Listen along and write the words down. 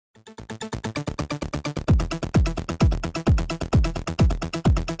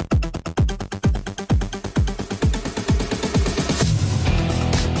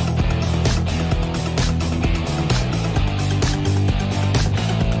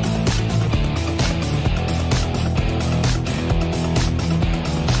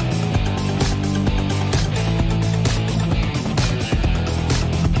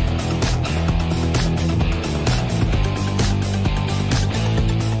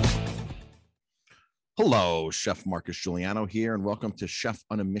Hello, Chef Marcus Giuliano here, and welcome to Chef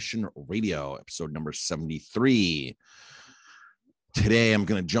on a Mission Radio, episode number 73. Today, I'm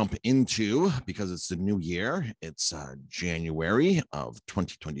going to jump into, because it's the new year, it's January of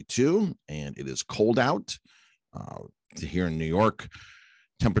 2022, and it is cold out. Here in New York,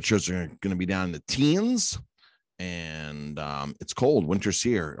 temperatures are going to be down in the teens, and it's cold. Winter's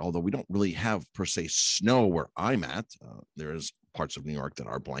here, although we don't really have, per se, snow where I'm at. There's parts of New York that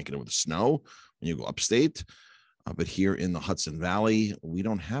are blanketed with snow when you go upstate. But here in the Hudson Valley, we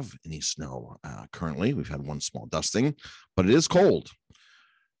don't have any snow currently. We've had one small dusting, but it is cold.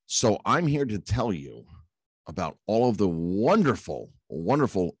 So I'm here to tell you about all of the wonderful,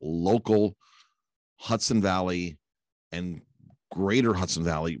 wonderful local Hudson Valley and greater Hudson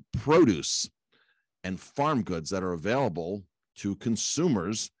Valley produce and farm goods that are available to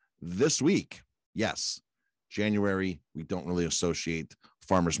consumers this week. Yes, January, we don't really associate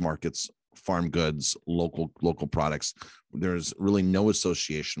farmers markets, farm goods, local products. There's really no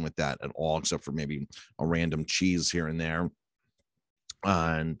association with that at all, except for maybe a random cheese here and there.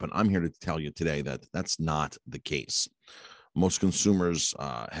 But I'm here to tell you today that that's not the case. Most consumers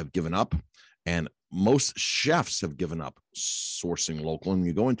have given up, and most chefs have given up sourcing local. And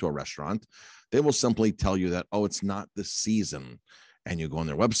you go into a restaurant, they will simply tell you that, oh, it's not the season. And you go on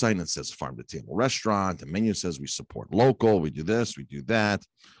their website and it says farm to table restaurant. The menu says we support local, we do this, we do that,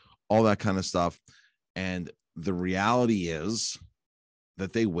 all that kind of stuff. And the reality is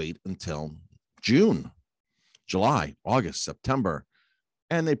that they wait until June, July, August, September,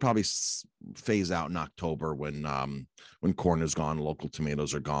 and they probably phase out in October when corn is gone, local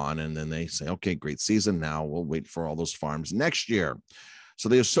tomatoes are gone, and then they say, okay, great season. Now we'll wait for all those farms next year. So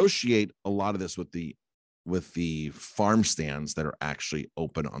they associate a lot of this with the farm stands that are actually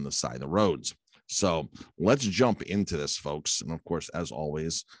open on the side of the roads. So let's jump into this, folks. And of course, as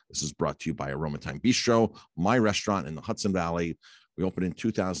always, this is brought to you by Aroma Time Bistro, my restaurant in the Hudson Valley. We opened in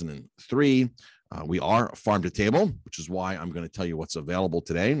 2003. We are farm to table, which is why I'm going to tell you what's available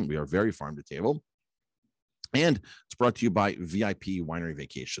today. We are very farm to table. And it's brought to you by VIP Winery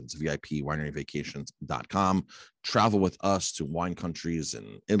Vacations, VIPWineryVacations.com. Travel with us to wine countries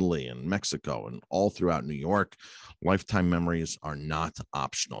in Italy and Mexico and all throughout New York. Lifetime memories are not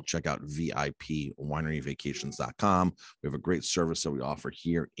optional. Check out VIPWineryVacations.com. We have a great service that we offer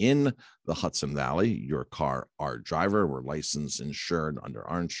here in the Hudson Valley. Your car, our driver. We're licensed, insured under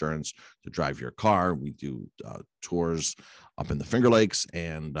our insurance to drive your car. We do tours up in the Finger Lakes,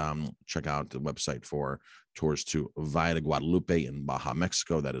 and check out the website for tours to Valle de Guadalupe in Baja,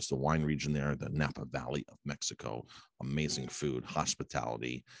 Mexico. That is the wine region there, the Napa Valley of Mexico. Amazing food,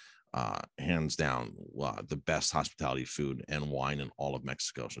 hospitality, hands down, the best hospitality, food, and wine in all of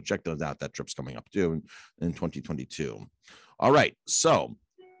Mexico. So check those out. That trip's coming up too in 2022. All right. So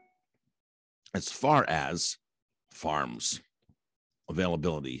as far as farms,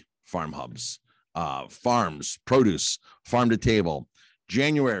 availability, farm hubs, farms, produce, farm to table,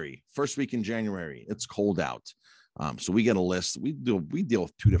 January, first week in January, it's cold out. So we get a list. We deal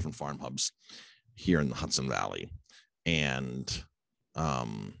with two different farm hubs here in the Hudson Valley, and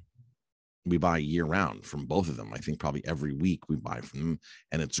we buy year round from both of them. I think probably every week we buy from them,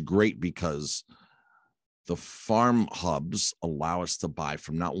 and it's great because the farm hubs allow us to buy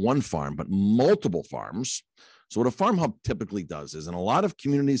from not one farm, but multiple farms. So what a farm hub typically does is, and a lot of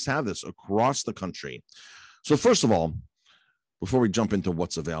communities have this across the country. So first of all, before we jump into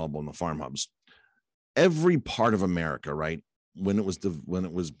what's available in the farm hubs, every part of America, right, when it was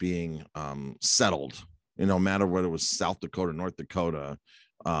being settled, no matter whether it was South Dakota, North Dakota,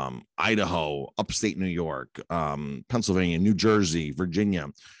 Idaho, upstate New York, Pennsylvania, New Jersey, Virginia,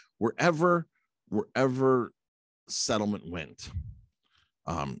 wherever settlement went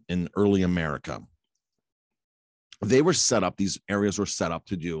in early America, these areas were set up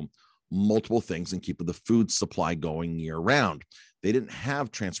to do multiple things and keep the food supply going year round. They didn't have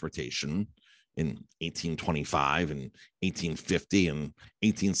transportation in 1825 and 1850 and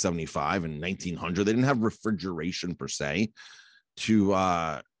 1875 and 1900. They didn't have refrigeration per se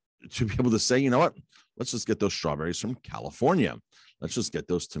to be able to say, you know what, let's just get those strawberries from California. Let's just get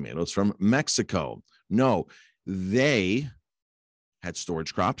those tomatoes from Mexico. No, they had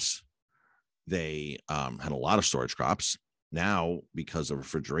storage crops. They had a lot of storage crops. Now, because of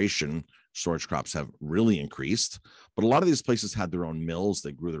refrigeration, storage crops have really increased. But a lot of these places had their own mills.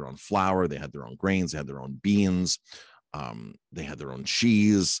 They grew their own flour. They had their own grains. They had their own beans. They had their own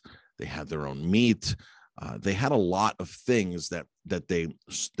cheese. They had their own meat. They had a lot of things that they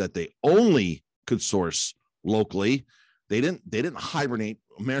only could source locally. They didn't hibernate.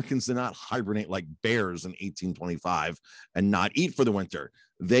 Americans did not hibernate like bears in 1825 and not eat for the winter.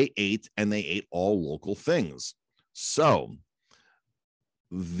 They ate, and they ate all local things. So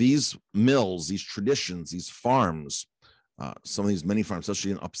these mills, these traditions, these farms, some of these many farms,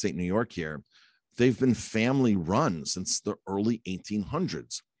 especially in upstate New York here, they've been family run since the early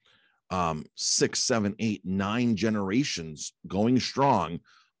 1800s. 6, 7, 8, 9 generations going strong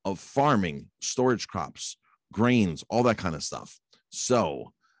of farming, storage crops, grains, all that kind of stuff.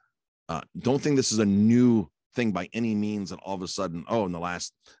 So don't think this is a new thing by any means. And all of a sudden, in the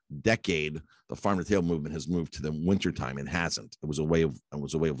last decade, the farm to table movement has moved to the wintertime. It hasn't. It was a way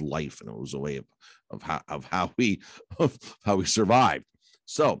of life, and it was a way of how we survived.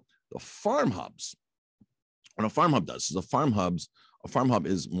 So the farm hubs, what a farm hub does is a farm hub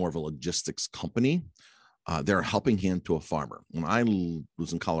is more of a logistics company. They're a helping hand to a farmer. When I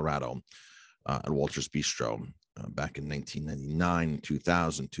was in Colorado at Walter's Bistro back in 1999,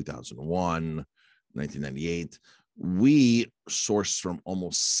 2000, 2001, 1998, we sourced from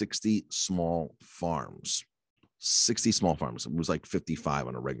almost 60 small farms. 60 small farms. It was like 55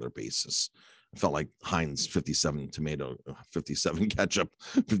 on a regular basis. It felt like Heinz 57 tomato, 57 ketchup,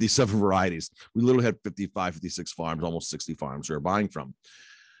 57 varieties. We literally had 55, 56 farms, almost 60 farms we were buying from.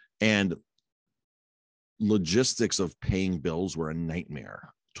 And logistics of paying bills were a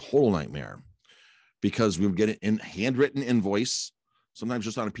nightmare, total nightmare, because we would get an handwritten invoice, sometimes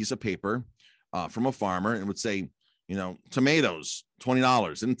just on a piece of paper, from a farmer, and it would say, tomatoes,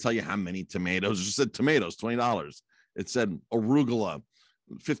 $20. It didn't tell you how many tomatoes. It just said tomatoes, $20. It said arugula,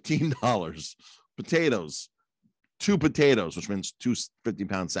 $15. Potatoes, 2 potatoes, which means 2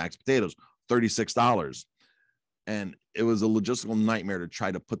 50-pound sacks of potatoes, $36. And it was a logistical nightmare to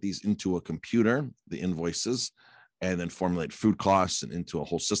try to put these into a computer, the invoices, and then formulate food costs and into a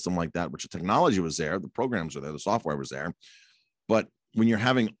whole system like that, which the technology was there, the programs were there, the software was there. But when you're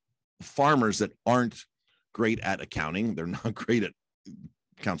having farmers that aren't great at accounting, they're not great at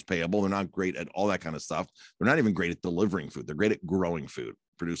accounts payable, they're not great at all that kind of stuff. They're not even great at delivering food. They're great at growing food,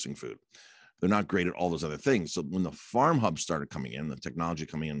 producing food. They're not great at all those other things. So when the farm hub started coming in, the technology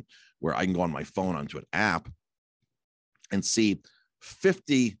coming in, where I can go on my phone onto an app and see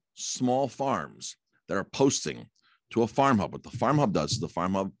 50 small farms that are posting to a farm hub. What the farm hub does is the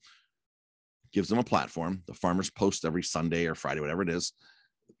farm hub gives them a platform. The farmers post every Sunday or Friday, whatever it is.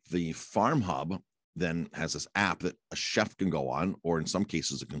 The farm hub then has this app that a chef can go on, or in some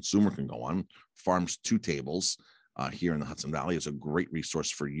cases, a consumer can go on. Farms to Tables here in the Hudson Valley is a great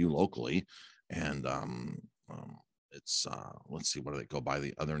resource for you locally. And it's, let's see, what do they go by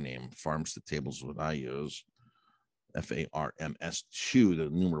the other name? Farms to Tables, what I use. FARMS2, the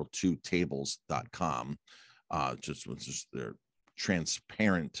numeral 2 tables.com. Just their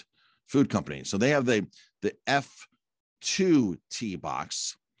transparent food company. So they have the F2T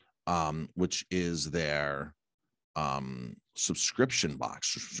box, which is their subscription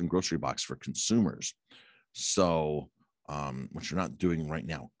grocery box for consumers. So, which they're not doing right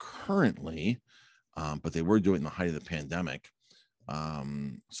now currently, but they were doing in the height of the pandemic.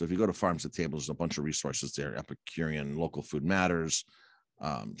 So if you go to Farms to Tables, there's a bunch of resources there: Epicurean, Local Food Matters,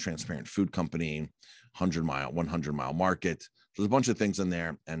 Transparent Food Company, 100-mile market. There's a bunch of things in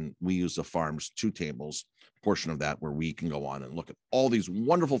there, and we use the Farms to Tables portion of that, where we can go on and look at all these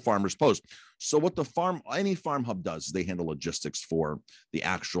wonderful farmers posts. So what any farm hub does is they handle logistics for the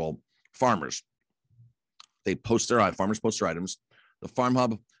actual farmers. They post farmers post their items. The farm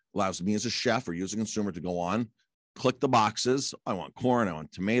hub allows me as a chef or you as a consumer to go on, click the boxes. I want corn, I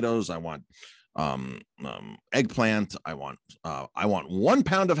want tomatoes, I want eggplant, I want 1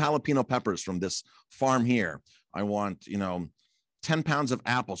 pound of jalapeno peppers from this farm here. I want 10 pounds of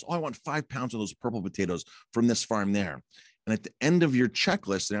apples. I want 5 pounds of those purple potatoes from this farm there. And at the end of your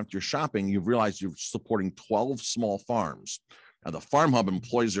checklist, and after you're shopping, you've realized you're supporting 12 small farms. Now the farm hub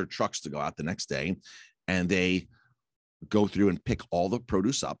employs their trucks to go out the next day, and they go through and pick all the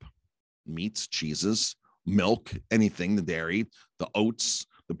produce up: meats, cheeses, milk, anything, the dairy, the oats,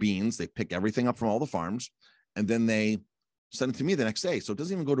 the beans. They pick everything up from all the farms, and then they send it to me the next day. So it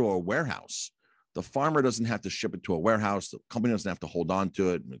doesn't even go to a warehouse. The farmer doesn't have to ship it to a warehouse. The company doesn't have to hold on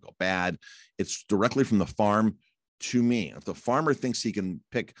to it and it go bad. It's directly from the farm to me. If the farmer thinks he can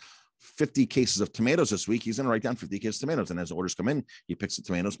pick 50 cases of tomatoes this week, he's going to write down 50 cases of tomatoes. And as orders come in, he picks the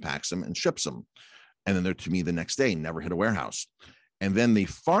tomatoes, packs them, and ships them. And then they're to me the next day, never hit a warehouse. And then the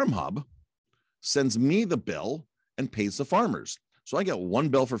farm hub sends me the bill and pays the farmers. So I get one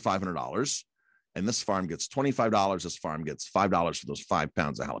bill for $500, and this farm gets $25. This farm gets $5 for those 5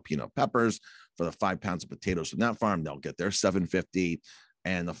 pounds of jalapeno peppers. For the 5 pounds of potatoes from that farm, they'll get their $7.50.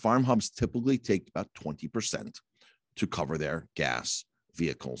 And the farm hubs typically take about 20% to cover their gas,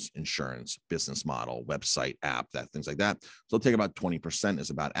 vehicles, insurance, business model, website, app, things like that. So they'll take about 20% is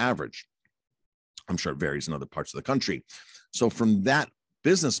about average. I'm sure it varies in other parts of the country. So from that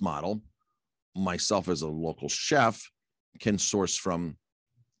business model, myself as a local chef can source from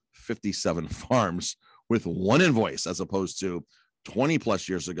 57 farms with one invoice, as opposed to 20 plus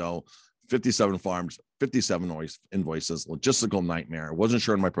years ago, 57 farms, 57 invoices, logistical nightmare. Wasn't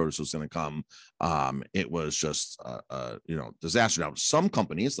sure when my produce was going to come. It was just, disaster. Now, some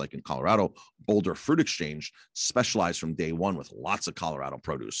companies, like in Colorado, Boulder Fruit Exchange, specialize from day one with lots of Colorado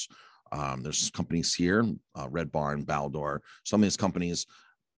produce. There's companies here, Red Barn, Baldor. Some of these companies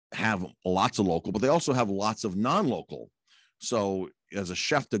have lots of local, but they also have lots of non-local. So as a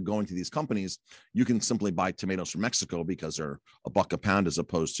chef to go into these companies, you can simply buy tomatoes from Mexico because they're $1 a pound, as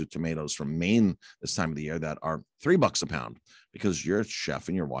opposed to tomatoes from Maine this time of the year that are $3 a pound, because you're a chef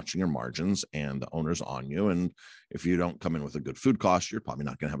and you're watching your margins and the owner's on you. And if you don't come in with a good food cost, you're probably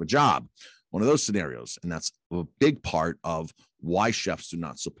not going to have a job. One of those scenarios. And that's a big part of why chefs do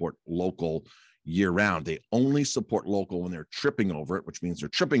not support local year round. They only support local when they're tripping over it, which means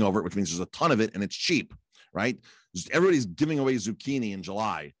there's a ton of it and it's cheap, right? Everybody's giving away zucchini in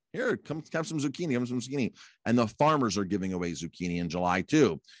July. Here, come have some zucchini, And the farmers are giving away zucchini in July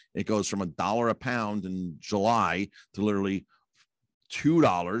too. It goes from $1 a pound in July to literally $2,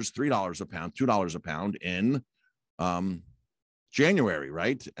 $3 a pound, $2 a pound in January,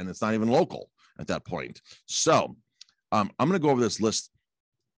 right? And it's not even local at that point. So I'm going to go over this list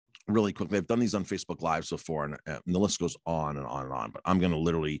really quickly. I've done these on Facebook Lives before, and the list goes on and on and on, but I'm going to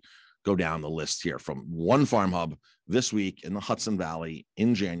literally go down the list here from one farm hub this week in the Hudson Valley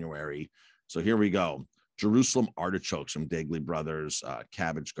in January. So here we go. Jerusalem artichokes from Dagley Brothers,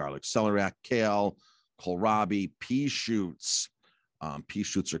 cabbage, garlic, celeriac, kale, kohlrabi, pea shoots. Pea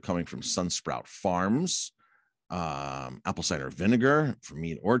shoots are coming from Sunsprout Farms. Apple cider vinegar from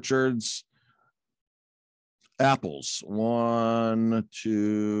Mead Orchards. Apples,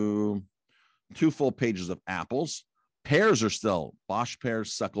 two full pages of apples. Pears are still Bosch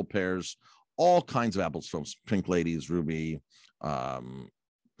pears, Suckle pears, all kinds of apples from Pink Ladies, Ruby,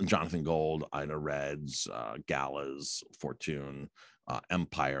 Jonathan Gold, Ida Reds, Galas, Fortune,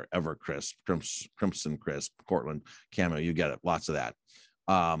 Empire, Evercrisp, Crimson Crisp, Cortland, Camo. You get it. Lots of that.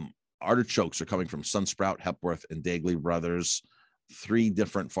 Artichokes are coming from Sunsprout, Hepworth, and Dagley Brothers. 3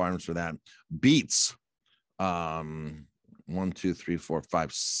 different farms for that. Beets. 1, 2, 3, 4,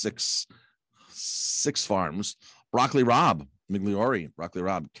 5, 6 farms. Broccoli Rob, Migliori, Broccoli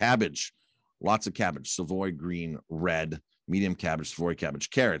Rob, cabbage, lots of cabbage, Savoy green, red, medium cabbage, Savoy cabbage,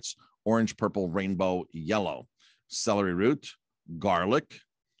 carrots, orange, purple, rainbow, yellow, celery root, garlic,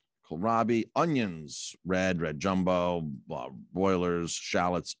 kohlrabi, onions, red jumbo, broilers,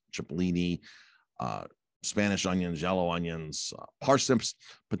 shallots, cipollini, Spanish onions, yellow onions, parsnips,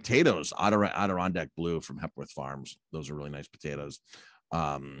 potatoes, Adirondack Blue from Hepworth Farms. Those are really nice potatoes.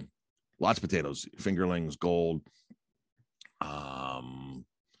 Lots of potatoes, fingerlings, gold,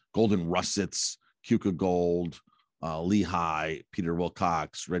 golden russets, Cuca Gold, Lehigh, Peter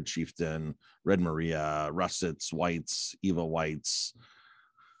Wilcox, Red Chieftain, Red Maria, russets, whites, Eva whites,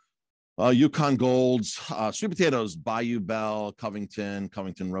 Yukon Golds, sweet potatoes, Bayou Bell, Covington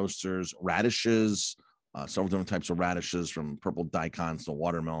Roasters, radishes, several different types of radishes, from purple daikons to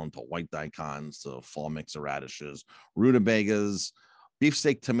watermelon to white daikons to fall mix of radishes, rutabagas,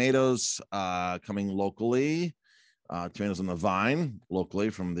 beefsteak tomatoes coming locally, tomatoes on the vine locally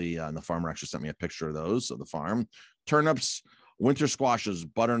from the farmer actually sent me a picture of those of the farm. Turnips, winter squashes,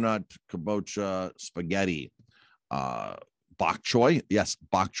 butternut, kabocha, spaghetti, bok choy, yes,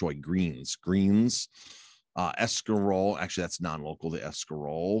 bok choy, greens, escarole. Actually, that's non-local. The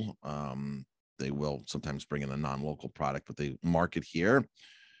escarole. They will sometimes bring in a non-local product, but they market here.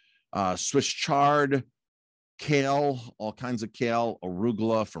 Swiss chard, kale, all kinds of kale,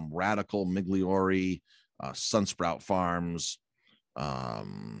 arugula from Radical, Migliori, Sunsprout Farms.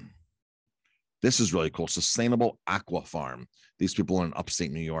 This is really cool. Sustainable Aqua Farm. These people are in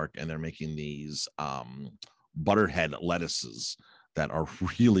upstate New York, and they're making these butterhead lettuces that are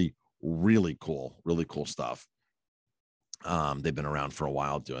really, really cool. Really cool stuff. They've been around for a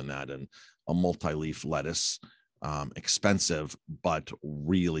while doing that, and a multi-leaf lettuce, expensive, but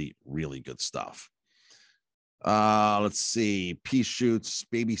really, really good stuff. Let's see, pea shoots,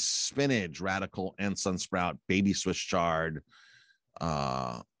 baby spinach, Radical and Sunsprout, baby Swiss chard.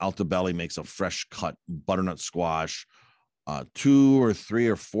 Alta Belly makes a fresh cut butternut squash. 2 or 3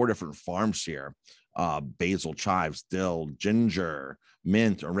 or 4 different farms here. Basil, chives, dill, ginger,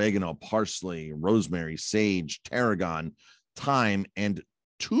 mint, oregano, parsley, rosemary, sage, tarragon, thyme, and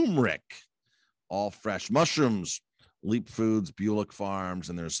turmeric. All fresh. Mushrooms, Leap Foods, Bulick Farms,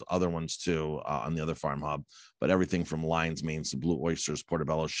 and there's other ones too on the other farm hub. But everything from lion's manes to blue oysters,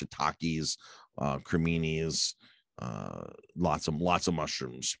 portobello, shiitakes, creminis, lots of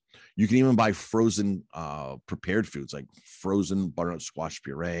mushrooms. You can even buy frozen prepared foods like frozen butternut squash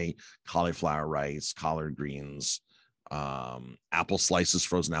puree, cauliflower rice, collard greens, apple slices,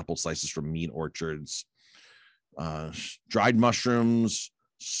 frozen apple slices from meat orchards, dried mushrooms,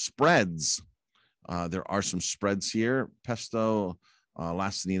 spreads. There are some spreads here: pesto,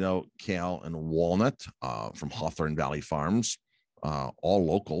 lacinido, kale, and walnut from Hawthorne Valley Farms, all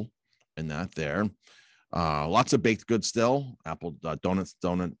local in that there. Lots of baked goods still: apple donuts,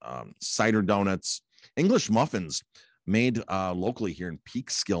 cider donuts, English muffins made locally here in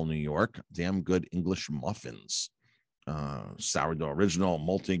Peekskill, New York. Damn good English muffins. Sourdough original,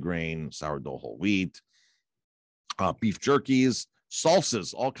 multigrain, sourdough whole wheat, beef jerkies,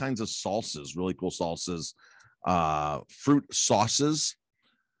 salsas, all kinds of salsas, really cool salsas, fruit sauces.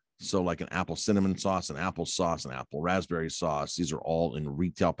 So like an apple cinnamon sauce, an apple sauce, an apple raspberry sauce. These are all in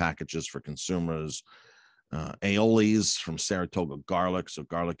retail packages for consumers. Aiolis from Saratoga Garlic, so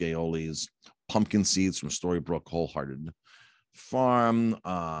garlic aiolis. Pumpkin seeds from Storybrooke Wholehearted Farm.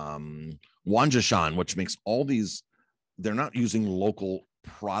 Wanjishan, which makes all these, they're not using local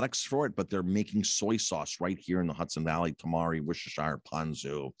products for it, but they're making soy sauce right here in the Hudson Valley. Tamari, Worcestershire,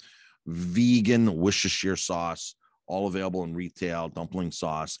 Ponzu, vegan Worcestershire sauce, all available in retail, dumpling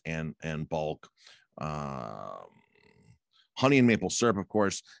sauce and bulk. Honey and maple syrup, of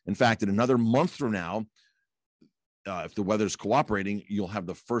course. In fact, in another month from now, if the weather's cooperating, you'll have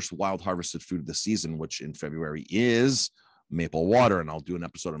the first wild harvested food of the season, which in February is maple water. And I'll do an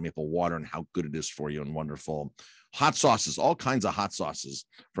episode on maple water and how good it is for you and wonderful. Hot sauces, all kinds of hot sauces,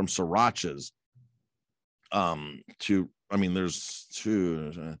 from srirachas to, I mean, there's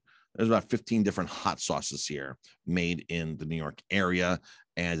about 15 different hot sauces here made in the New York area.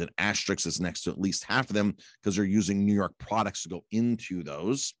 And an asterisk is next to at least half of them because they're using New York products to go into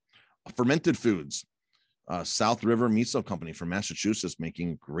those. Fermented foods. South River Miso Company from Massachusetts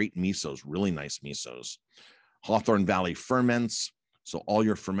making great misos, really nice misos. Hawthorne Valley Ferments. So all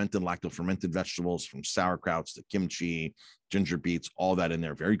your fermented, lacto-fermented vegetables, from sauerkrauts to kimchi, ginger beets, all that in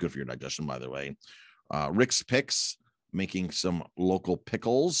there. Very good for your digestion, by the way. Rick's Picks, making some local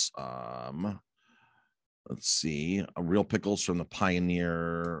pickles. Let's see, real pickles from the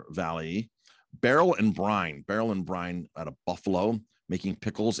Pioneer Valley. Barrel and Brine out of Buffalo, making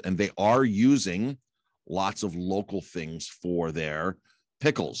pickles, and they are using lots of local things for their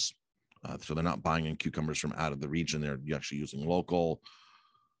pickles. So they're not buying in cucumbers from out of the region. They're actually using local.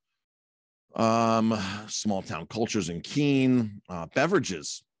 Small town cultures in Keene.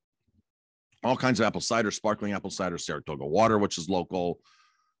 Beverages, all kinds of apple cider, sparkling apple cider, Saratoga water, which is local.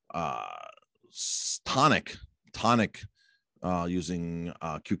 Tonic, using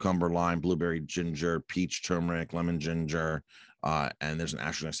cucumber, lime, blueberry, ginger, peach, turmeric, lemon, ginger. And there's an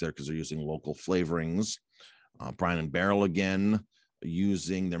asterisk there because they're using local flavorings. Brine and Barrel again,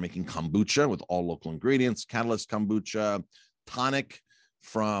 they're making kombucha with all local ingredients. Catalyst kombucha. Tonic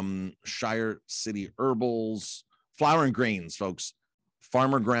from Shire City Herbals. Flour and grains, folks.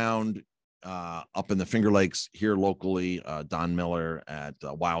 Farmer Ground up in the Finger Lakes here locally. Don Miller at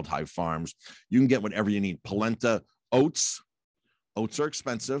Wild Hive Farms. You can get whatever you need. Polenta oats. Oats are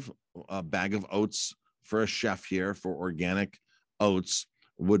expensive. A bag of oats for a chef here for organic oats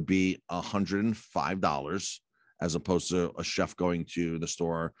would be $105, as opposed to a chef going to the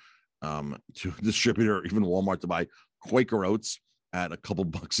store, to a distributor, or even Walmart, to buy Quaker oats at a couple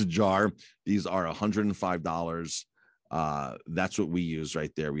bucks a jar. These are $105. That's what we use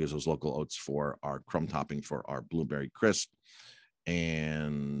right there. We use those local oats for our crumb topping for our blueberry crisp.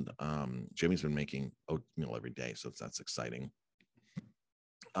 And Jamie's been making oatmeal every day, so that's exciting.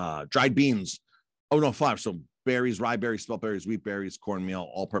 Dried beans. Oh no, flour. So berries, rye berries, spelt berries, wheat berries,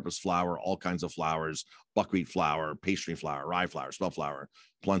 cornmeal, all-purpose flour, all kinds of flours, buckwheat flour, pastry flour, rye flour, spelt flour,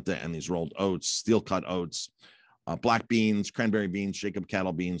 polenta, and these rolled oats, steel-cut oats, black beans, cranberry beans, Jacob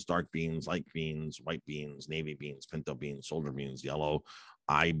cattle beans, dark beans, light beans, white beans, navy beans, pinto beans, soldier beans, yellow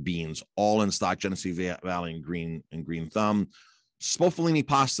eye beans, all in stock. Genesee Valley and Green Thumb. Spofellini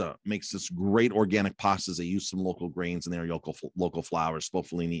Pasta makes this great organic pastas. They use some local grains in their local flours.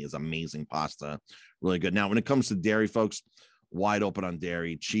 Spofellini is amazing pasta, really good. Now, when it comes to dairy, folks, wide open on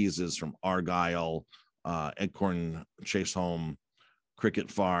dairy. Cheeses from Argyle, Eghorn, Chase Home, Cricket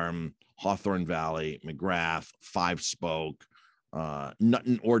Farm, Hawthorne Valley, McGrath, Five Spoke,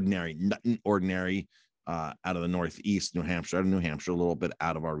 Nutton Ordinary out of the Northeast, New Hampshire, out of New Hampshire, a little bit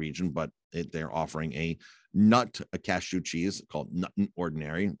out of our region, but they're offering a cashew cheese called Nutton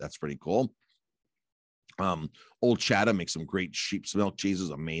Ordinary. That's pretty cool. Old Chatham makes some great sheep's milk cheeses,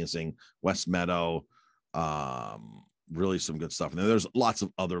 amazing. West Meadow, really some good stuff. And then there's lots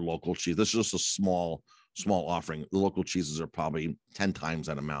of other local cheese. This is just a small offering. The local cheeses are probably 10 times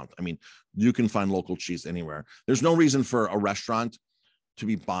that amount. I mean, you can find local cheese anywhere. There's no reason for a restaurant to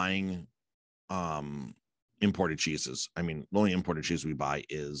be buying imported cheeses. I mean, the only imported cheese we buy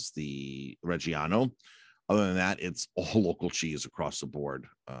is the Reggiano. Other than that, it's all local cheese across the board.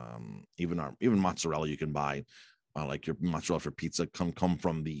 Even mozzarella you can buy, like your mozzarella for pizza, come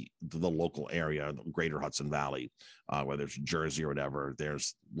from the local area, the greater Hudson Valley, whether it's Jersey or whatever.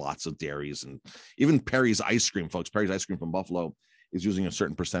 There's lots of dairies, and even Perry's ice cream, folks. Perry's ice cream from Buffalo is using a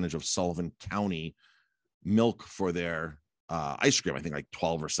certain percentage of Sullivan County milk for their ice cream. I think like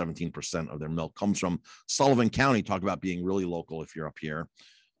 12 or 17% of their milk comes from Sullivan County. Talk about being really local if you're up here.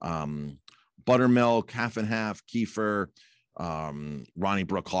 Buttermilk, half and half, Kefir, Ronnie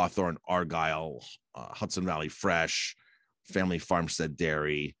Brook, Hawthorne, Argyle, Hudson Valley Fresh, Family Farmstead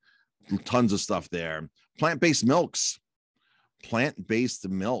Dairy, tons of stuff there. Plant-based milks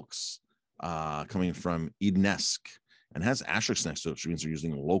coming from Edenesque, and has asterisks next to it, which means they're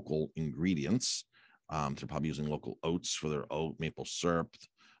using local ingredients. They're probably using local oats for their oat maple syrup,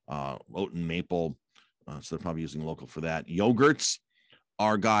 oat and maple. So they're probably using local for that. Yogurts,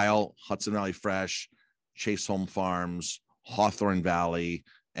 Argyle, Hudson Valley Fresh, Chase Home Farms, Hawthorne Valley,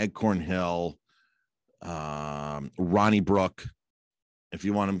 Eggcorn Hill, Ronnie Brook. If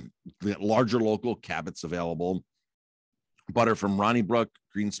you want to get larger local, Cabot's available. Butter from Ronnie Brook,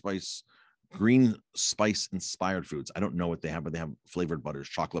 Green Spice inspired foods. I don't know what they have, but they have flavored butters,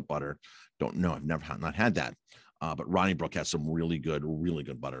 chocolate butter. Don't know. I've not had that. But Ronnie Brook has some really good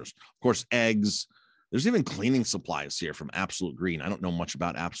butters. Of course, eggs. There's even cleaning supplies here from Absolute Green. I don't know much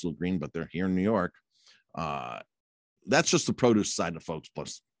about Absolute Green, but they're here in New York. That's just the produce side of folks,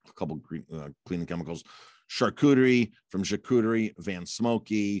 plus a couple of cleaning chemicals. Charcuterie from Charcuterie, Van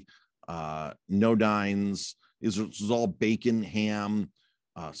Smokey, Nodines. This is all bacon, ham,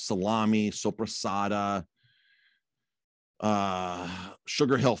 salami, sopressata.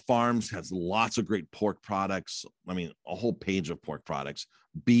 Sugar Hill Farms has lots of great pork products. I mean, a whole page of pork products.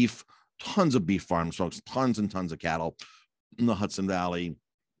 Beef, tons of beef farms, folks, tons and tons of cattle in the Hudson Valley.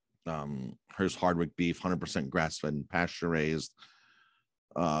 Here's Hardwick beef, 100% grass-fed and pasture-raised.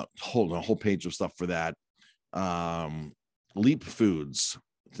 A whole page of stuff for that. Leap Foods,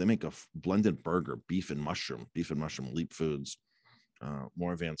 they make a blended burger, beef and mushroom, Leap Foods.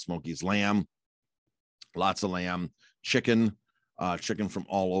 More Van Smokey's. Lamb, lots of lamb. Chicken from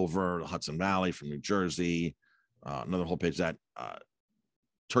all over the Hudson Valley, from New Jersey. Another whole page of that.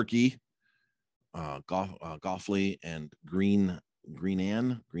 Turkey, Goffley and Green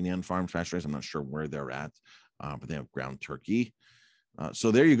Ann Farm Pasture Raised. I'm not sure where they're at, but they have ground turkey.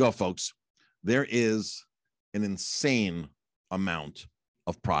 So there you go, folks. There is an insane amount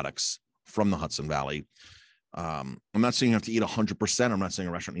of products from the Hudson Valley. I'm not saying you have to eat 100%. I'm not saying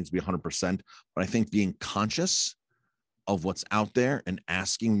a restaurant needs to be 100%, but I think being conscious of what's out there and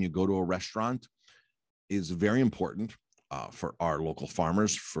asking when you go to a restaurant is very important for our local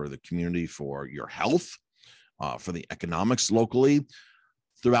farmers, for the community, for your health, for the economics locally.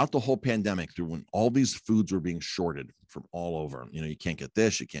 Throughout the whole pandemic, through when all these foods were being shorted from all over, you can't get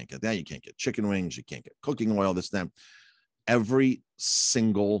this, you can't get that, you can't get chicken wings, you can't get cooking oil, this, that. Every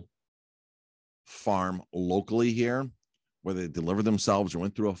single farm locally here, whether they delivered themselves or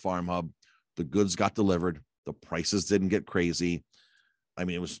went through a farm hub, the goods got delivered, the prices didn't get crazy. I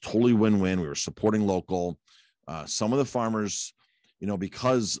mean, it was totally win-win. We were supporting local. Some of the farmers,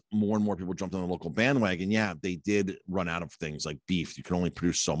 because more and more people jumped on the local bandwagon, they did run out of things like beef. You can only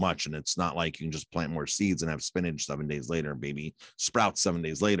produce so much, and it's not like you can just plant more seeds and have spinach 7 days later, baby sprouts 7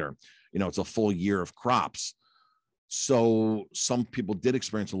 days later. It's a full year of crops. So some people did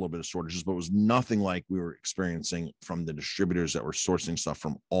experience a little bit of shortages, but it was nothing like we were experiencing from the distributors that were sourcing stuff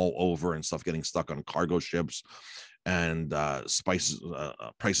from all over, and stuff getting stuck on cargo ships, and spices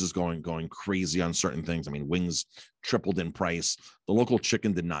prices going crazy on certain things. I mean, wings tripled in price. The local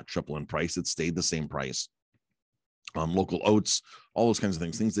chicken did not triple in price. It stayed the same price. Local oats, all those kinds of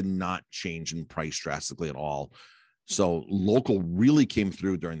things did not change in price drastically at all. So local really came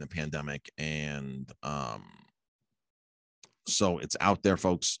through during the pandemic. And so it's out there,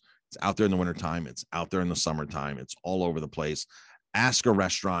 folks. It's out there in the wintertime. It's out there in the summertime. It's all over the place. Ask a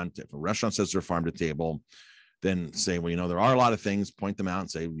restaurant. If a restaurant says they're farm to table, then say, well, there are a lot of things, point them out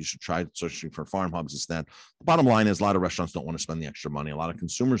and say, you should try searching for farm hubs instead. The bottom line is a lot of restaurants don't want to spend the extra money. A lot of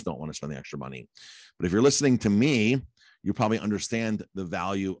consumers don't want to spend the extra money. But if you're listening to me, you probably understand the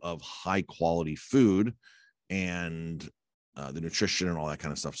value of high quality food and the nutrition and all that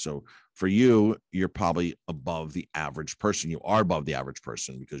kind of stuff. So For you, you're probably above the average person. You are above the average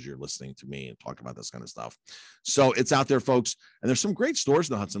person because you're listening to me and talk about this kind of stuff. So it's out there, folks. And there's some great stores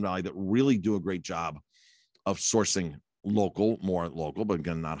in the Hudson Valley that really do a great job of sourcing more local, but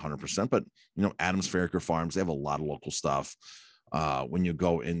again, not 100%. But, Adams Fairacre Farms, they have a lot of local stuff. When you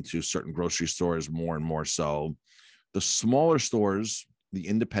go into certain grocery stores, more and more so. The smaller stores, the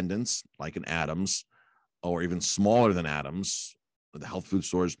independents, like an Adams, or even smaller than Adams, the health food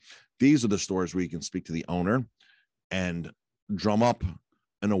stores, these are the stores where you can speak to the owner and drum up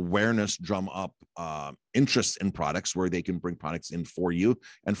an awareness, drum up interest in products where they can bring products in for you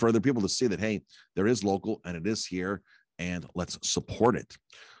and for other people to see that, hey, there is local and it is here, and let's support it.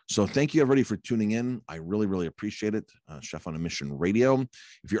 So thank you, everybody, for tuning in. I really, really appreciate it. Chef on a Mission Radio.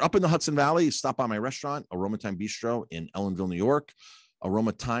 If you're up in the Hudson Valley, stop by my restaurant, Aroma Time Bistro in Ellenville, New York.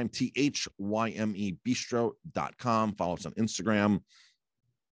 Aroma Time, THYME Bistro.com. Follow us on Instagram.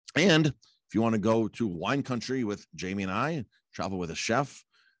 And if you want to go to wine country with Jamie and I, travel with a chef,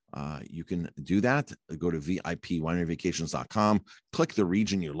 you can do that. Go to VIPWineryVacations.com. Click the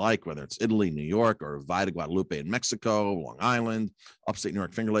region you like, whether it's Italy, New York, or Valle de Guadalupe in Mexico, Long Island, upstate New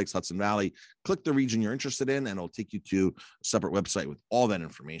York, Finger Lakes, Hudson Valley. Click the region you're interested in, and it'll take you to a separate website with all that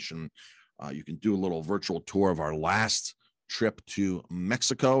information. You can do a little virtual tour of our last trip to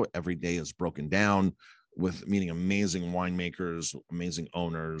Mexico. Every day is broken down with meeting amazing winemakers, amazing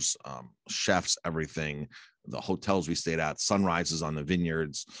owners, chefs, everything. The hotels we stayed at, sunrises on the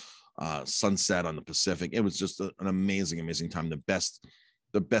vineyards, sunset on the Pacific. It was just an amazing, amazing time. The best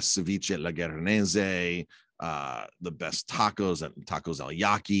ceviche at La Guerrinese, the best tacos at Tacos El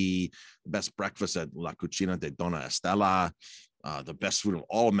Yaqui, the best breakfast at La Cucina de Dona Estela, the best food of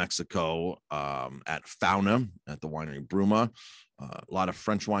all of Mexico at Fauna, at the winery Bruma. A lot of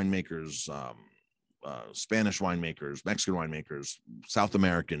French winemakers, Spanish winemakers, Mexican winemakers, South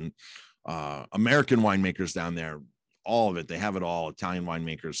American, American winemakers down there, all of it. They have it all, Italian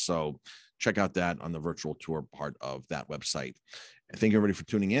winemakers. So check out that on the virtual tour part of that website. And thank you, everybody, for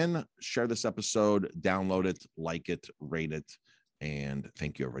tuning in. Share this episode, download it, like it, rate it, and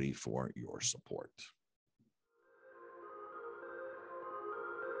thank you, everybody, for your support.